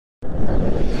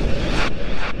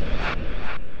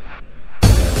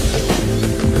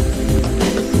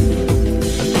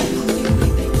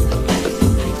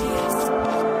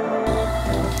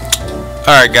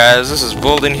Alright guys, this is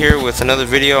Bolden here with another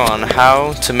video on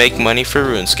how to make money for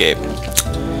RuneScape.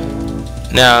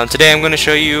 Now today I'm going to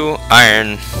show you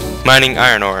mining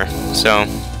iron ore. So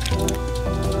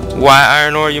why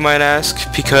iron ore, you might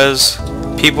ask? Because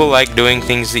people like doing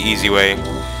things the easy way.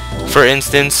 For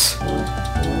instance,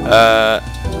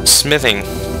 smithing.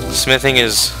 Smithing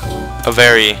is a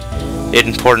very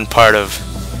important part of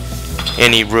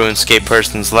any RuneScape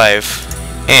person's life,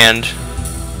 and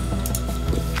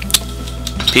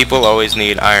people always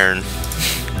need iron.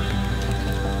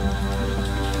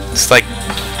 It's like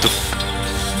the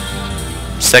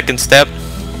second step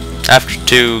after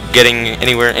to getting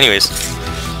anywhere. Anyways,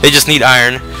 they just need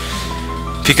iron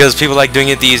because people like doing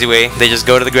it the easy way. They just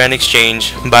go to the Grand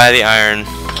Exchange, buy the iron,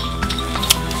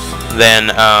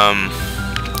 then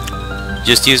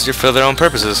just use it for their own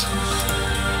purposes.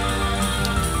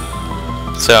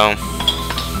 So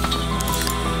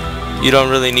you don't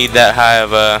really need that high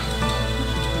of a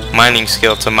mining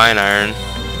skill to mine iron,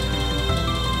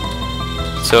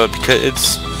 so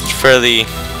it's a fairly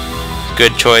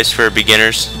good choice for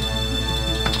beginners.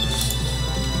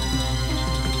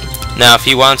 Now if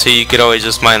you want to, you could always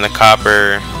just mine the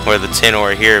copper or the tin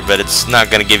ore here, but it's not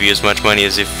going to give you as much money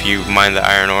as if you mine the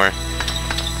iron ore.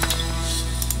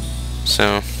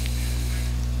 So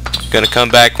gonna come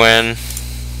back when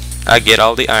I get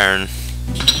all the iron.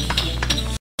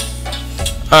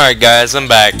 Alright guys, I'm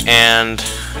back, and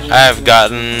I've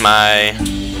gotten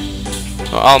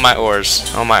all my ores,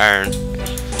 all my iron.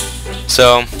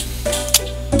 So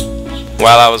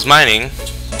while I was mining,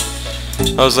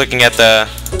 I was looking at the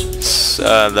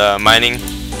mining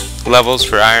levels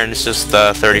for iron. It's just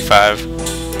 35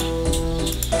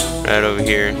 right over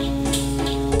here.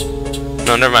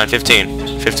 No, never mind, 15.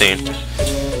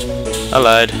 I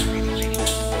lied.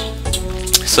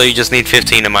 So you just need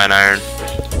 15 to mine iron.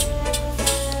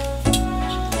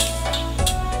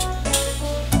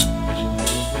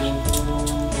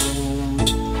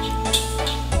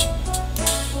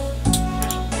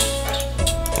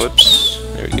 Whoops,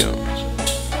 there we go.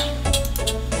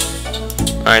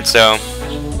 Alright, so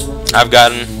I've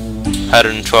gotten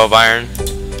 112 iron.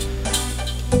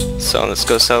 So let's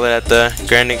go sell it at the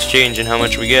Grand Exchange and how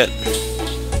much we get.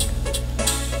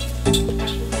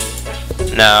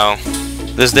 Now,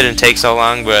 this didn't take so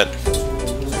long, but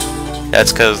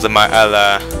that's because the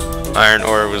iron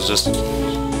ore was just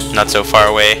not so far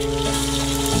away.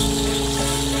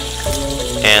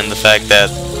 And the fact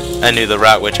that I knew the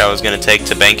route which I was going to take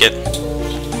to bank it.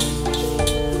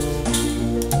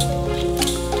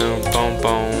 Boom, boom,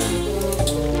 boom.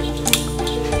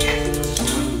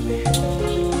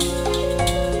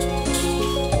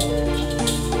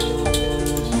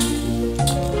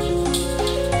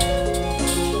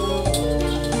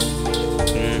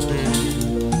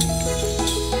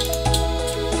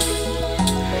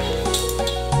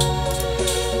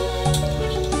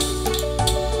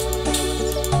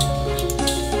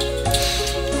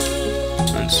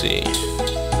 Let's see.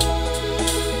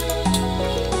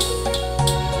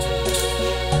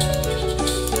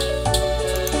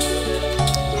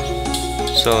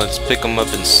 So let's pick them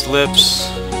up in slips.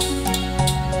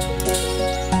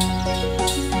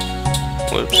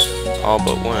 Whoops. All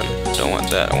but one. Don't want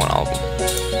that. I want all of them.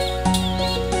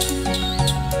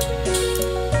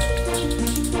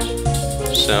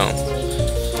 So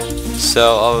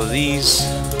sell all of these.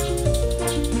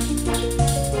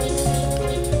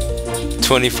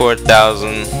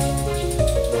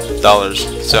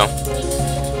 $24,000. So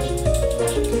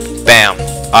bam,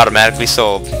 automatically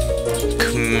sold.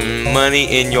 Money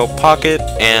in your pocket,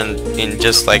 and in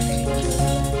just like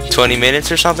 20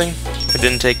 minutes or something. It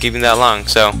didn't take even that long.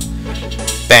 So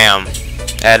bam,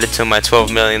 added to my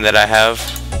 12 million that I have.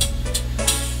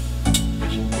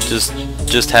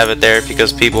 Just have it there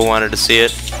because people wanted to see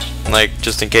it, like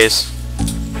just in case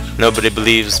nobody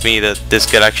believes me that this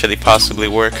could actually possibly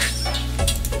work.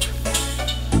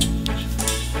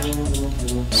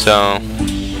 So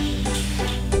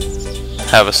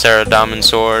have a Saradaman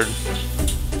sword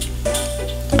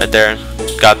right there.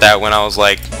 Got that when I was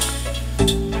like,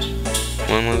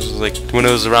 when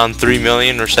it was around 3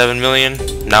 million or 7 million.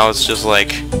 Now it's just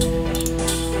like,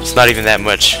 it's not even that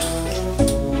much.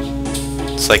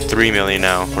 It's like 3 million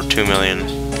now, or 2 million.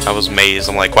 I was amazed.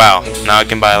 I'm like, wow, now I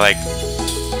can buy like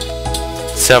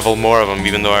several more of them,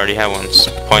 even though I already have one. It's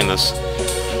pointless.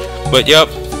 But yep,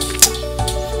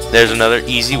 there's another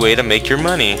easy way to make your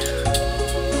money.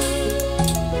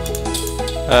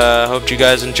 Hope you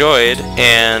guys enjoyed,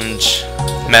 and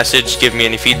message, give me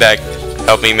any feedback,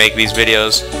 help me make these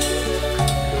videos.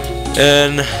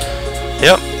 And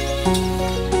yep.